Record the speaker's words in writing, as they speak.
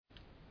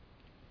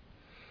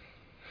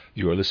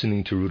You are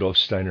listening to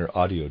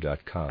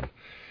RudolfSteinerAudio.com.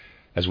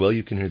 As well,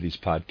 you can hear these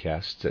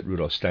podcasts at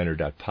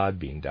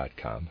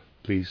RudolfSteiner.podbean.com.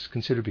 Please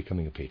consider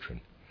becoming a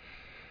patron.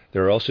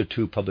 There are also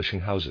two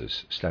publishing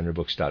houses,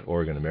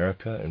 SteinerBooks.org in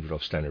America and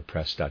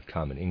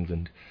RudolfSteinerPress.com in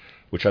England,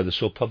 which are the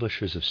sole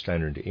publishers of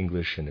Steiner into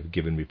English and have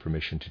given me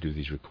permission to do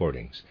these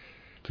recordings.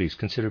 Please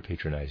consider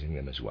patronizing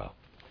them as well.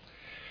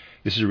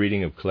 This is a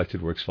reading of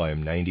Collected Works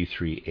Volume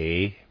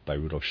 93A by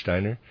Rudolf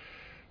Steiner,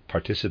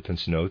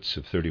 Participants' Notes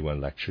of 31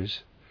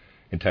 lectures,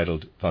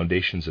 entitled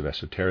Foundations of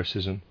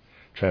Esotericism,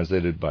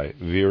 translated by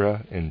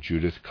Vera and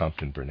Judith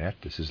Compton Burnett.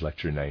 This is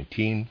Lecture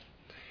 19,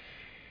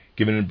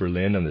 given in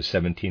Berlin on the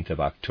 17th of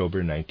October,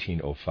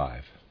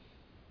 1905.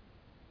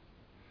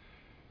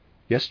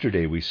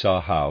 Yesterday we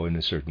saw how, in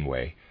a certain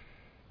way,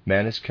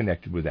 man is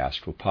connected with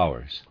astral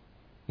powers.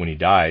 When he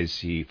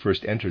dies, he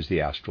first enters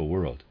the astral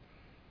world.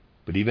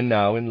 But even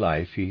now in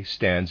life, he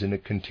stands in a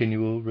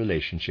continual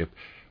relationship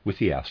with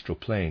the astral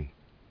plane.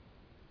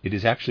 It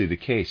is actually the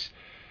case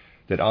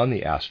that on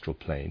the astral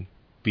plane,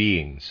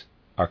 beings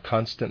are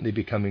constantly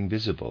becoming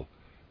visible,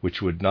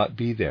 which would not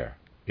be there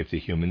if the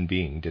human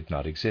being did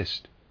not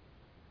exist.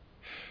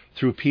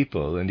 Through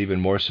people, and even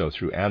more so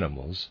through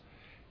animals,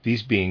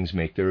 these beings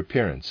make their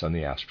appearance on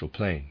the astral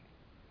plane.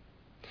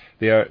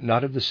 They are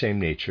not of the same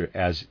nature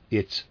as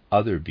its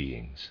other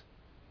beings.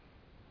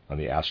 On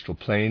the astral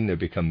plane, there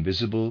become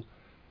visible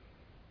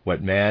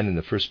what man in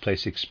the first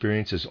place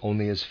experiences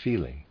only as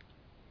feeling.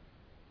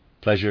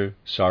 Pleasure,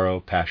 sorrow,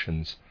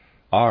 passions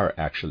are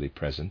actually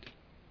present,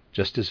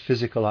 just as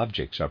physical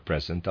objects are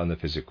present on the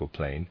physical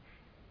plane,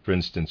 for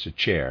instance, a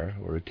chair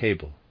or a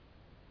table.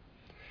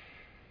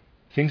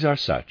 Things are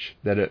such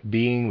that a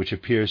being which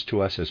appears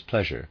to us as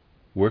pleasure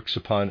works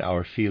upon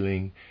our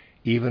feeling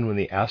even when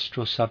the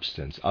astral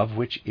substance of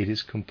which it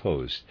is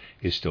composed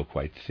is still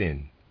quite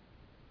thin.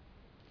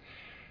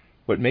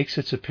 What makes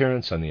its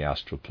appearance on the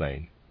astral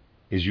plane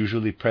is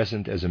usually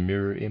present as a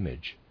mirror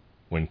image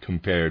when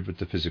compared with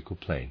the physical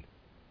plane.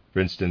 For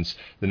instance,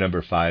 the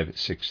number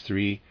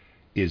 563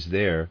 is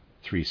there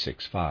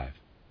 365.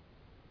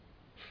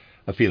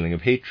 A feeling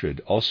of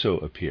hatred also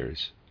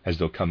appears as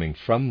though coming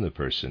from the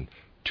person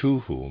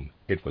to whom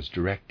it was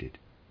directed.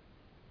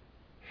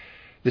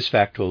 This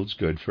fact holds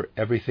good for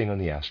everything on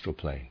the astral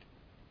plane.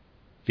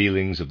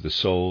 Feelings of the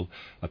soul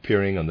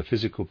appearing on the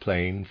physical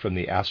plane from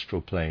the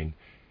astral plane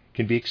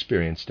can be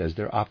experienced as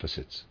their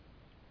opposites.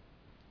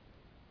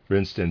 For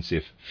instance,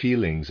 if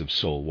feelings of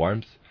soul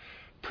warmth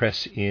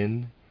press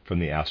in from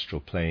the astral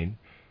plane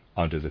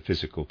onto the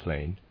physical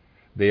plane,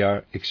 they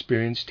are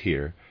experienced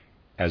here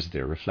as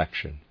their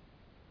reflection,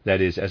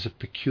 that is, as a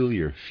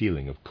peculiar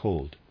feeling of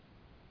cold.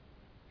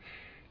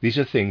 These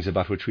are things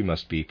about which we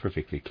must be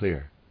perfectly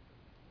clear.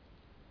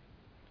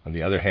 On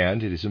the other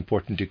hand, it is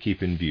important to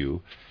keep in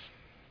view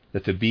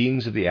that the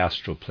beings of the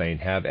astral plane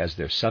have as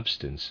their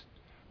substance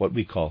what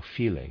we call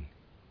feeling.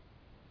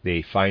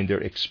 They find their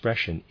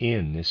expression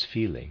in this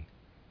feeling.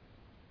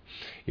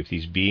 If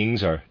these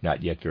beings are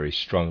not yet very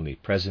strongly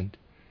present,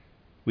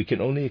 we can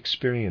only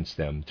experience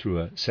them through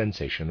a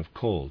sensation of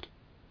cold.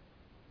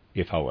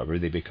 If, however,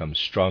 they become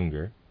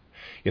stronger,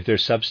 if their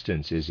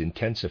substance is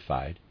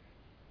intensified,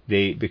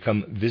 they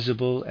become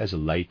visible as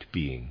light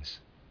beings.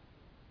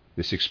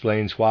 This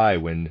explains why,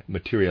 when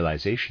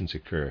materializations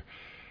occur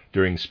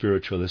during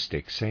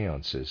spiritualistic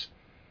seances,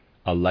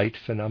 a light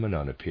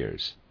phenomenon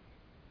appears,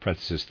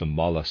 parenthesis, the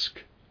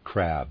mollusk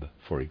crab,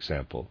 for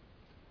example,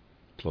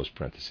 close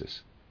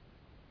parenthesis.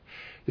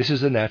 This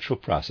is a natural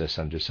process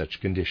under such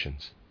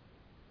conditions.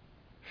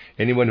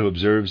 Anyone who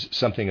observes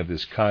something of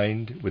this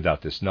kind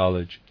without this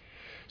knowledge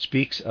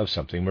speaks of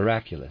something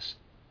miraculous.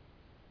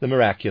 The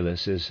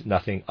miraculous is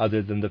nothing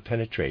other than the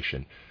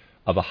penetration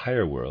of a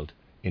higher world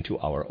into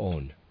our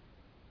own.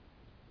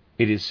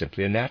 It is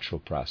simply a natural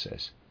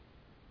process.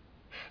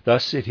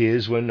 Thus it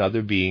is when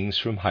other beings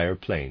from higher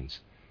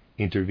planes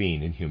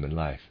intervene in human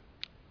life.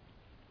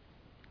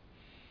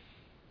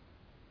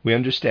 We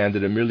understand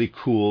that a merely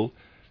cool,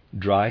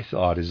 dry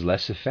thought is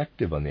less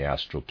effective on the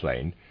astral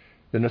plane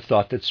than a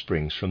thought that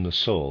springs from the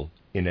soul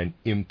in an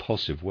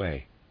impulsive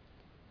way.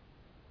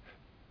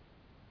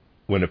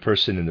 When a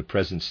person in the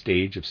present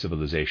stage of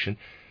civilization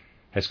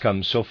has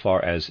come so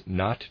far as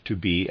not to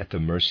be at the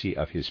mercy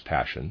of his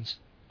passions,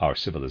 our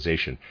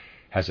civilization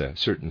has a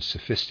certain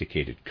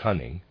sophisticated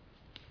cunning.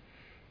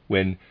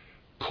 When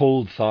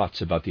cold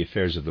thoughts about the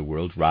affairs of the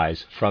world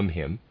rise from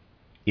him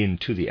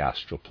into the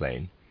astral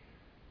plane,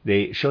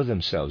 they show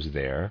themselves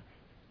there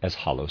as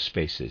hollow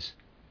spaces.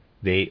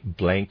 They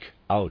blank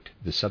out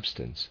the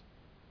substance.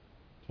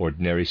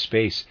 Ordinary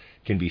space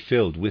can be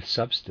filled with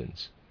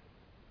substance.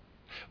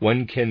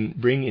 One can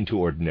bring into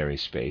ordinary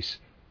space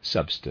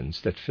substance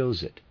that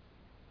fills it.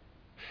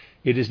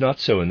 It is not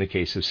so in the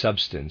case of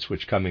substance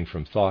which, coming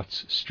from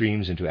thoughts,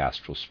 streams into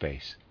astral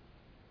space.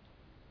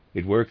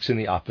 It works in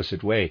the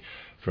opposite way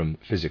from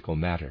physical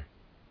matter.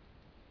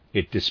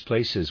 It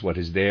displaces what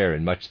is there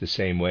in much the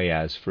same way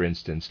as, for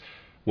instance,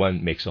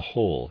 one makes a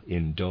hole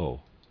in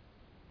dough.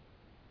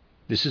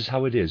 This is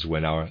how it is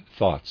when our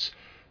thoughts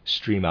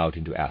stream out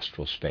into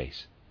astral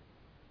space.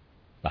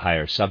 The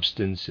higher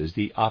substance is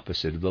the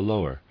opposite of the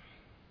lower.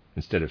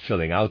 Instead of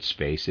filling out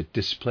space, it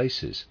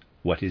displaces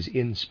what is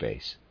in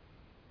space.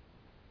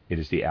 It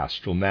is the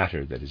astral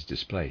matter that is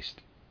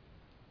displaced.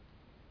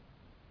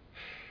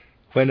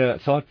 When a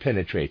thought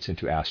penetrates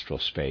into astral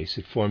space,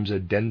 it forms a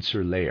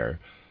denser layer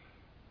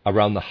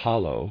around the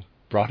hollow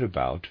brought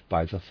about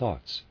by the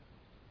thoughts.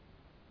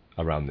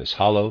 Around this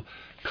hollow,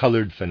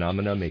 colored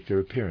phenomena make their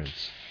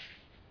appearance.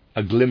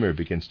 A glimmer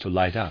begins to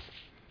light up.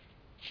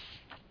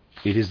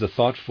 It is the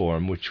thought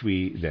form which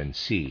we then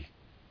see.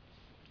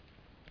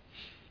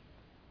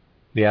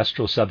 The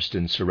astral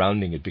substance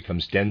surrounding it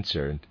becomes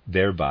denser and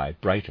thereby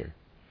brighter.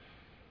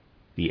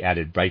 The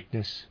added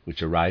brightness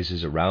which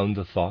arises around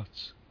the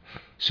thoughts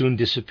soon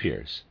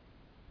disappears.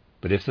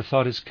 But if the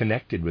thought is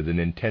connected with an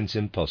intense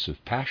impulse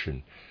of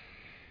passion,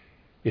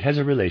 it has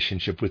a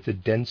relationship with the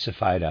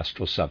densified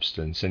astral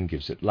substance and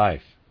gives it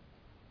life.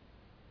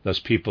 Thus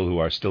people who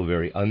are still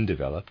very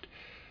undeveloped,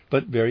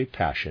 but very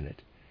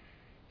passionate,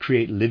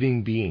 create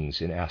living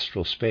beings in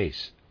astral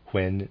space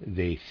when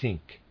they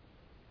think.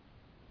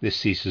 This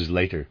ceases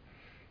later.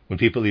 When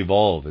people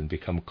evolve and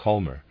become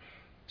calmer,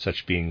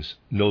 such beings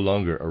no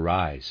longer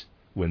arise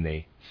when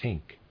they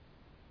think.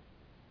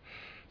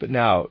 But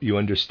now you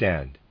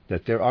understand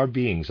that there are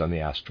beings on the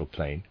astral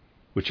plane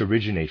which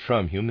originate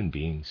from human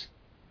beings,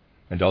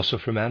 and also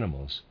from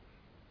animals.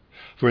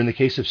 For in the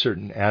case of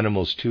certain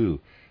animals too,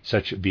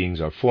 such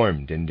beings are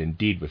formed, and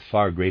indeed with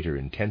far greater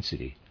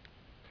intensity.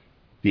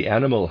 The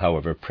animal,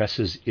 however,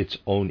 presses its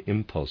own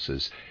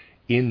impulses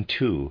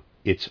into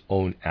its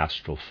own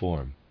astral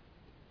form,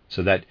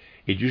 so that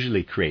it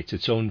usually creates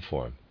its own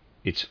form,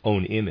 its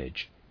own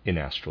image in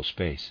astral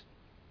space.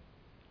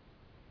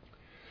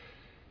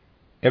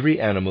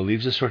 Every animal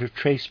leaves a sort of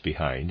trace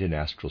behind in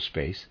astral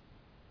space.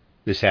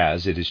 This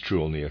has, it is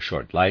true, only a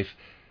short life,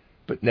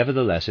 but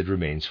nevertheless it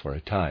remains for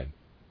a time.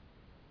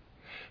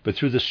 But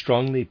through the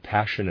strongly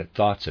passionate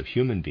thoughts of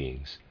human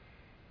beings,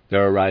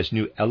 there arise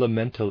new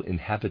elemental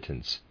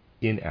inhabitants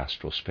in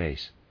astral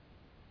space.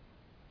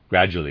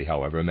 Gradually,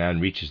 however, man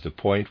reaches the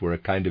point where a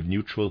kind of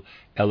neutral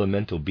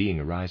elemental being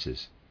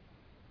arises.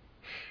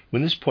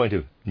 When this point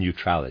of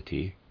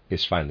neutrality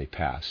is finally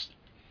passed,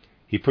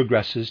 he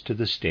progresses to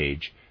the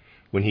stage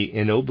when he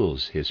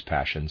ennobles his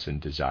passions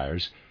and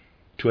desires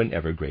to an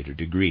ever greater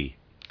degree.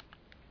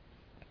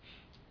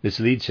 This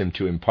leads him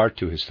to impart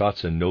to his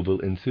thoughts a noble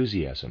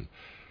enthusiasm,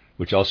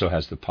 which also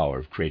has the power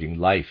of creating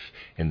life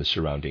in the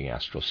surrounding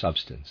astral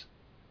substance.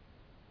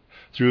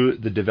 Through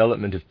the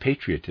development of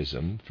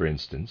patriotism, for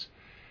instance,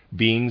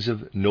 beings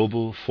of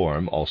noble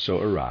form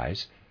also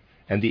arise,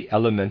 and the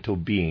elemental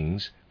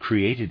beings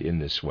created in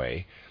this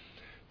way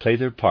play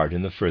their part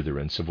in the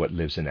furtherance of what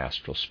lives in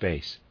astral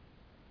space.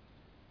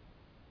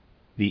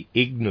 The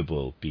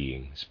ignoble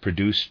beings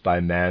produced by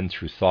man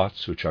through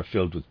thoughts which are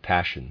filled with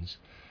passions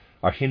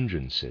are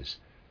hindrances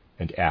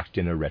and act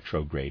in a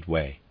retrograde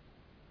way.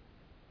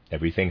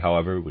 Everything,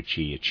 however, which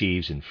he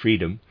achieves in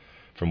freedom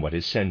from what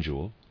is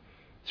sensual,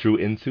 through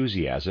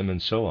enthusiasm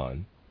and so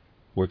on,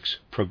 works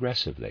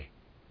progressively.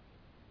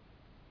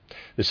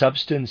 The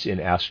substance in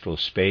astral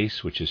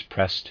space which is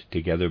pressed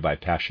together by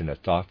passionate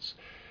thoughts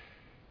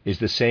is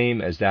the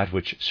same as that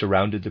which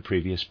surrounded the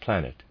previous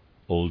planet,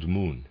 Old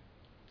Moon,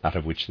 out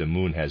of which the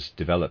moon has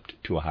developed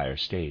to a higher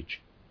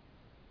stage.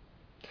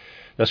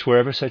 Thus,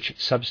 wherever such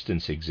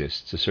substance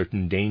exists, a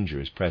certain danger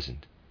is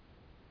present.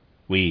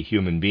 We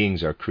human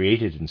beings are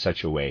created in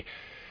such a way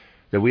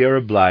that we are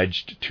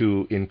obliged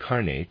to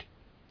incarnate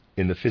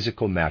in the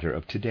physical matter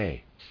of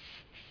today.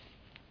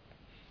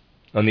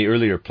 On the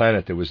earlier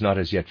planet there was not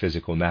as yet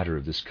physical matter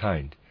of this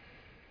kind.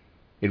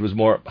 It was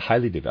more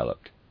highly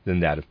developed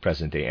than that of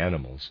present-day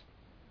animals,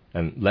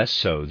 and less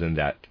so than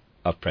that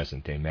of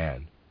present-day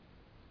man.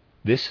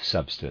 This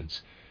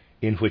substance,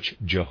 in which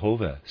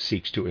Jehovah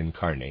seeks to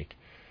incarnate,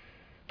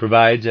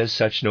 provides as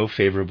such no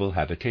favorable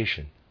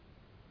habitation.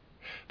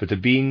 But the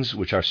beings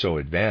which are so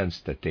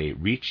advanced that they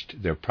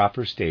reached their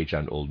proper stage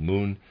on Old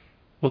Moon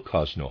will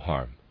cause no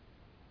harm.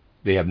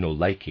 They have no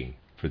liking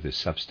for this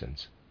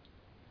substance.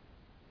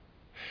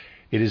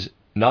 It is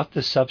not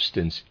the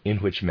substance in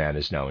which man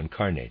is now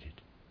incarnated,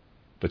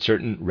 but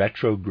certain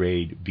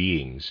retrograde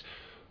beings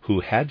who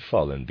had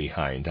fallen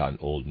behind on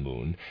Old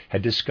Moon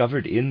had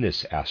discovered in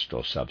this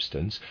astral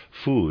substance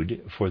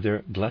food for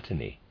their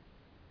gluttony.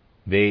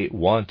 They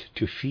want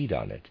to feed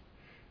on it.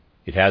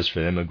 It has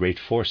for them a great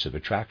force of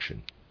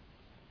attraction.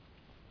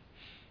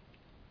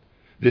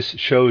 This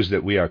shows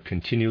that we are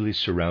continually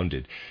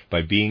surrounded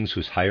by beings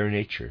whose higher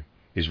nature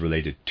is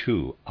related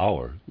to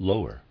our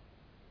lower.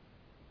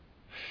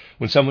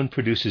 When someone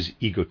produces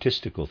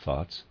egotistical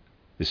thoughts,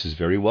 this is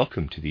very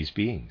welcome to these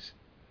beings.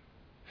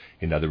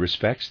 In other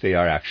respects, they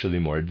are actually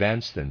more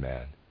advanced than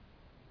man,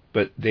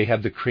 but they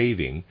have the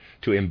craving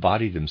to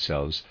embody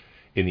themselves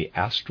in the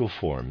astral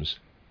forms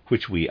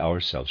which we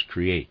ourselves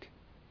create.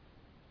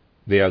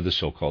 They are the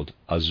so-called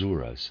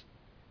asuras.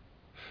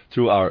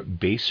 Through our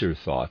baser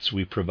thoughts,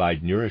 we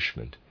provide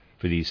nourishment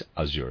for these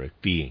asuric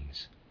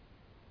beings.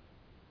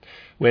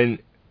 When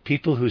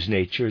people whose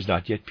nature is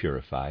not yet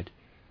purified,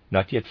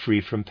 not yet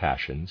free from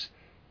passions,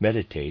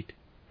 meditate,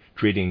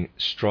 creating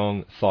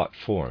strong thought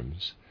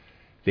forms,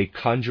 they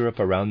conjure up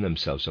around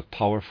themselves a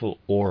powerful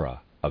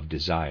aura of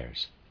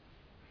desires.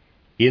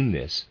 In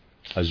this,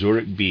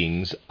 azuric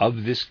beings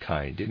of this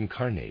kind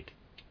incarnate,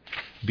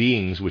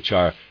 beings which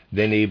are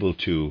then able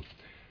to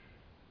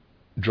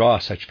draw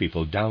such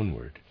people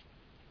downward.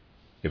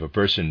 If a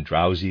person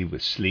drowsy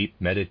with sleep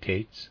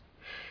meditates,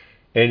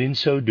 and in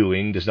so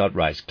doing does not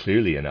rise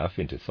clearly enough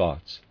into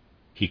thoughts,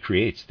 he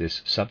creates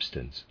this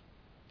substance,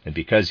 and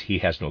because he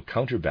has no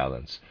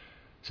counterbalance,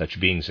 such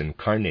beings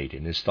incarnate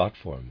in his thought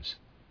forms.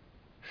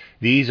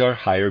 These are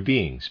higher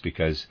beings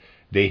because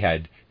they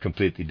had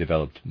completely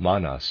developed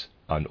manas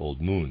on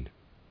Old Moon,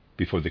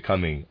 before the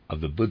coming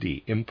of the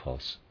buddhi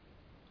impulse.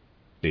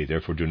 They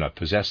therefore do not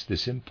possess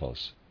this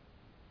impulse.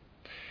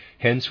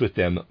 Hence with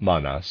them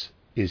manas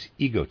is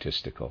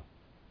egotistical.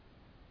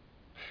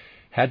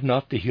 Had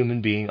not the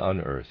human being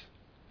on earth,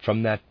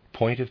 from that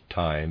point of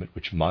time at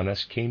which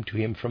manas came to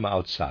him from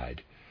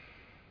outside,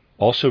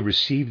 also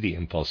received the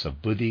impulse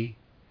of buddhi,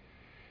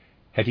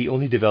 had he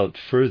only developed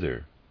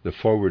further the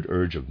forward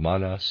urge of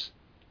manas,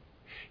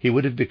 he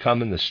would have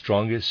become in the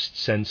strongest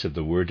sense of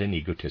the word an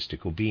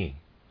egotistical being.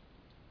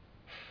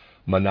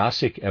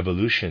 Manasic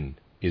evolution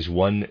is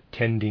one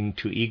tending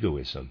to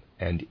egoism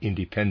and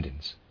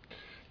independence.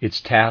 Its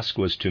task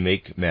was to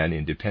make man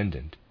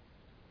independent,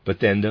 but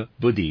then the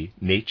buddhi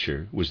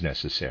nature was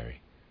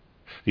necessary.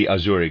 The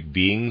azuric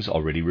beings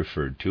already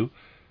referred to,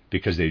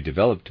 because they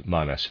developed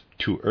manas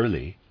too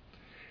early,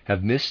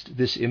 have missed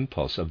this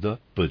impulse of the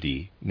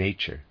buddhi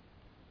nature.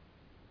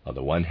 On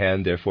the one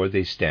hand, therefore,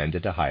 they stand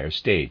at a higher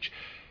stage,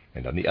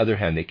 and on the other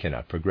hand they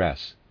cannot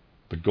progress,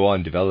 but go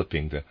on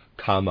developing the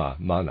kama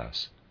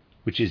manas,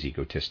 which is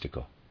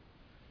egotistical.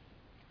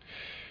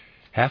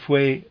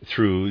 Halfway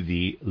through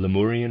the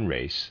Lemurian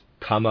race,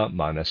 kama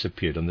manas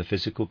appeared on the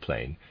physical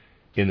plane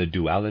in the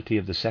duality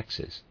of the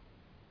sexes.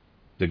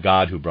 The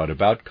god who brought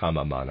about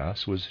kama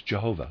manas was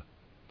Jehovah.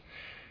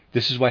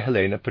 This is why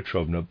Helena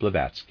Petrovna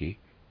Blavatsky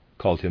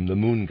called him the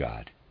moon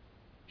god.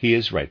 He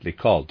is rightly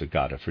called the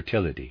god of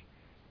fertility.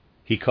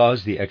 He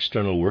caused the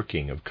external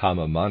working of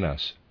kama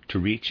manas to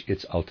reach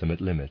its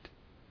ultimate limit.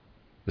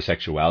 The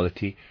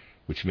sexuality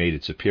which made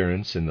its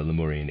appearance in the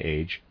Lemurian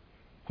age,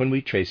 when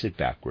we trace it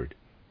backward,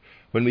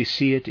 when we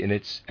see it in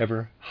its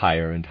ever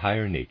higher and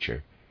higher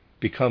nature,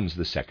 becomes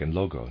the second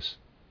logos.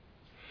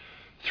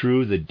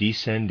 Through the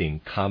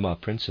descending kama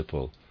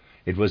principle,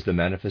 it was the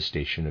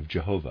manifestation of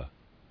Jehovah.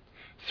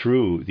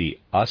 Through the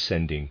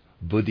ascending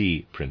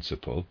buddhi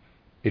principle,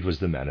 it was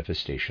the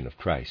manifestation of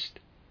Christ.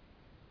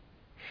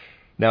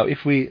 Now,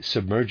 if we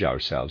submerge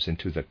ourselves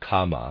into the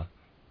kama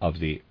of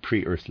the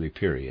pre-earthly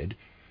period,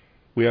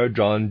 we are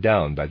drawn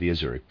down by the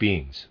azuric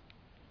beings.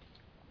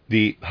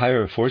 The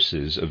higher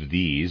forces of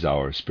these,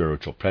 our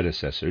spiritual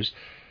predecessors,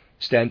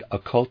 stand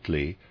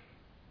occultly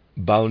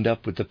bound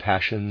up with the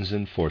passions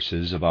and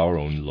forces of our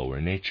own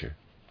lower nature.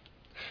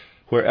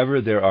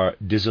 Wherever there are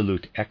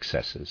dissolute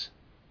excesses,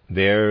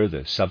 there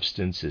the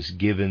substance is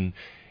given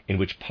in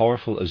which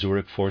powerful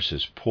azuric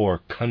forces pour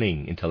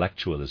cunning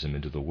intellectualism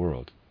into the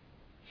world.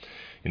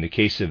 In the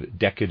case of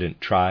decadent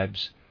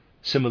tribes,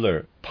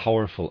 similar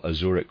powerful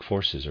azuric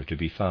forces are to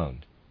be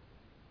found.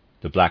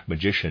 The black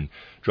magician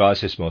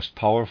draws his most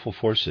powerful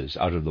forces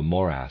out of the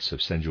morass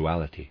of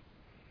sensuality.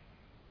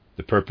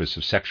 The purpose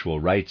of sexual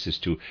rites is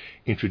to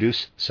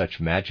introduce such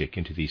magic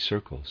into these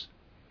circles.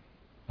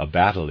 A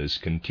battle is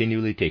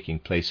continually taking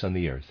place on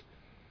the earth,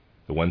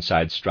 the one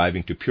side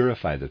striving to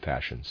purify the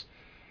passions,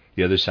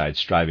 the other side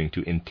striving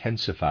to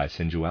intensify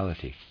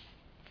sensuality.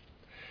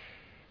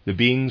 The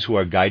beings who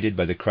are guided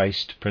by the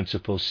Christ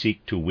principle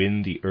seek to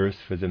win the earth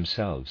for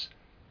themselves,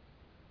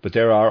 but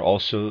there are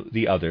also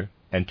the other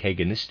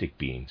antagonistic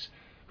beings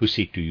who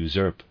seek to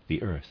usurp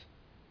the earth.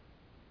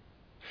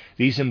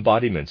 These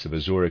embodiments of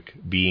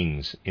azuric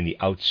beings in the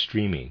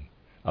outstreaming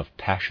of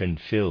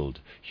passion-filled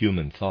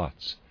human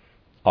thoughts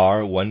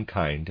are one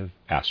kind of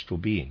astral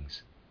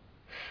beings.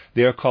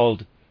 They are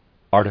called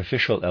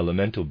artificial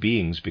elemental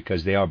beings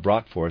because they are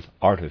brought forth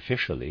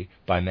artificially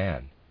by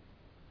man.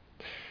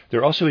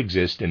 There also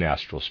exist in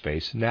astral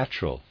space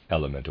natural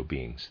elemental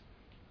beings.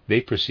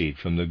 They proceed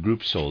from the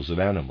group souls of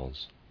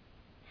animals.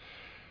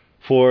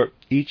 For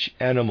each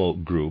animal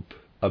group,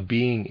 a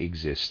being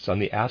exists on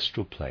the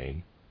astral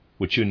plane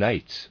which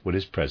unites what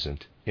is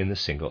present in the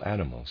single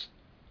animals.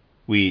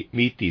 We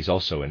meet these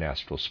also in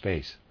astral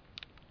space.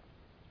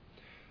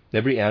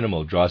 Every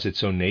animal draws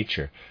its own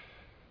nature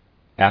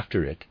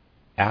after it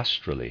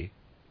astrally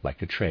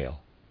like a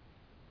trail.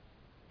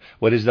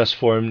 What is thus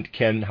formed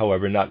can,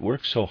 however, not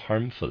work so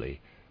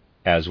harmfully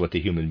as what the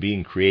human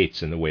being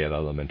creates in the way of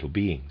elemental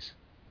beings.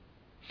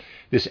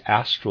 This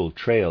astral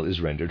trail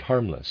is rendered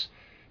harmless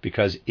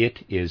because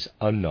it is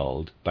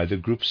annulled by the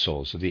group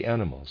souls of the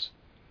animals.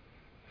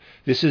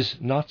 This is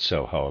not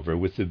so, however,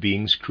 with the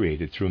beings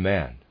created through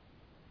man,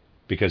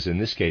 because in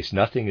this case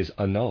nothing is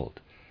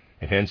annulled,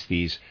 and hence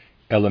these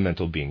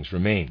elemental beings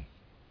remain.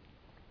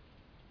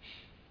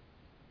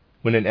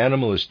 When an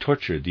animal is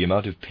tortured, the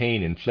amount of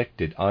pain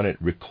inflicted on it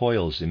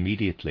recoils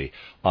immediately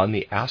on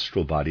the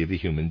astral body of the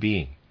human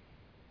being,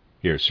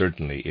 Here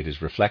certainly it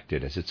is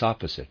reflected as its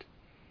opposite.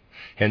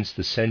 Hence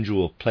the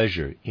sensual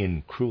pleasure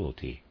in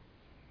cruelty.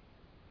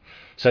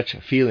 Such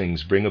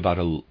feelings bring about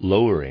a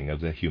lowering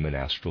of the human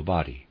astral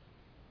body.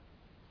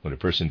 When a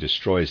person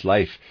destroys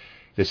life,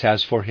 this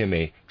has for him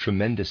a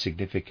tremendous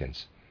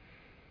significance.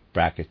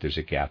 There's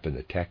a gap in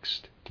the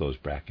text, close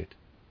bracket.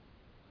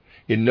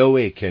 In no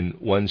way can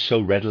one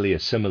so readily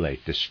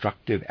assimilate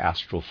destructive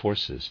astral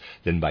forces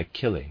than by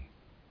killing.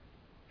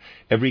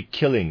 Every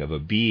killing of a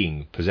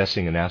being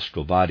possessing an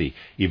astral body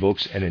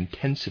evokes an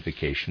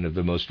intensification of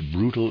the most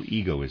brutal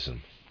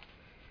egoism.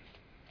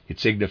 It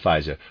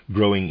signifies a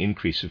growing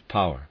increase of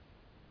power.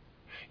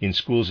 In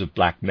schools of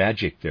black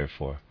magic,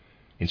 therefore,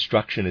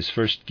 instruction is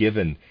first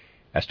given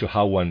as to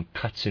how one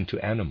cuts into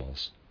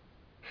animals.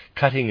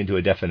 Cutting into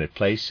a definite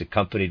place,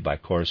 accompanied by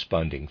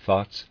corresponding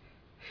thoughts,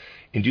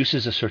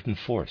 induces a certain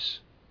force.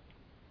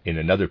 In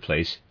another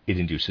place, it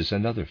induces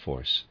another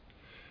force.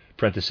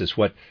 Parenthesis,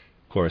 what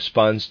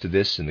corresponds to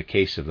this in the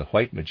case of the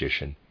white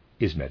magician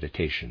is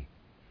meditation.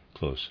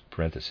 Close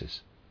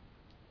parenthesis.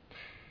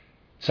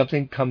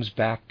 Something comes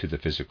back to the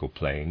physical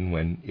plane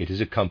when it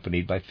is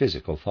accompanied by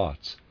physical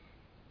thoughts.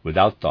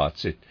 Without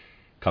thoughts, it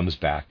comes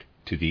back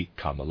to the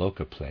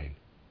Kamaloka plane.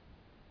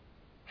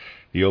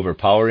 The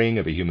overpowering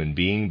of a human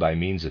being by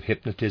means of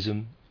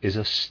hypnotism is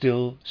a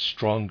still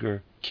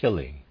stronger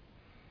killing,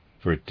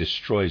 for it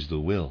destroys the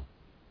will.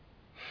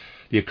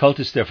 The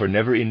occultist therefore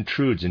never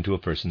intrudes into a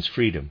person's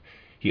freedom.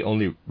 He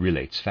only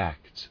relates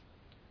facts.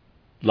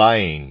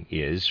 Lying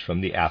is,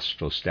 from the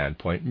astral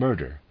standpoint,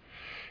 murder,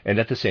 and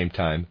at the same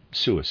time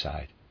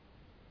suicide.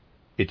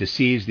 It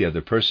deceives the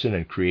other person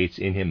and creates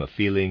in him a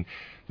feeling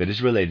that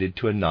is related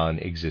to a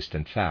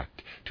non-existent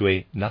fact, to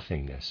a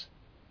nothingness.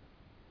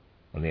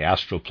 On the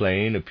astral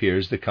plane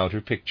appears the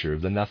counter-picture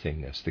of the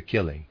nothingness, the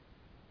killing.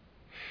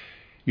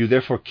 You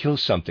therefore kill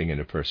something in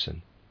a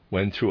person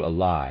when, through a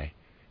lie,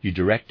 you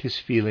direct his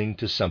feeling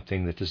to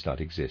something that does not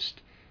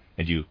exist,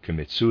 and you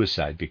commit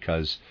suicide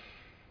because,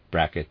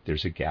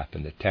 there's a gap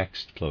in the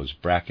text, close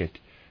bracket,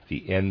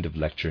 the end of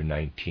lecture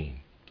 19.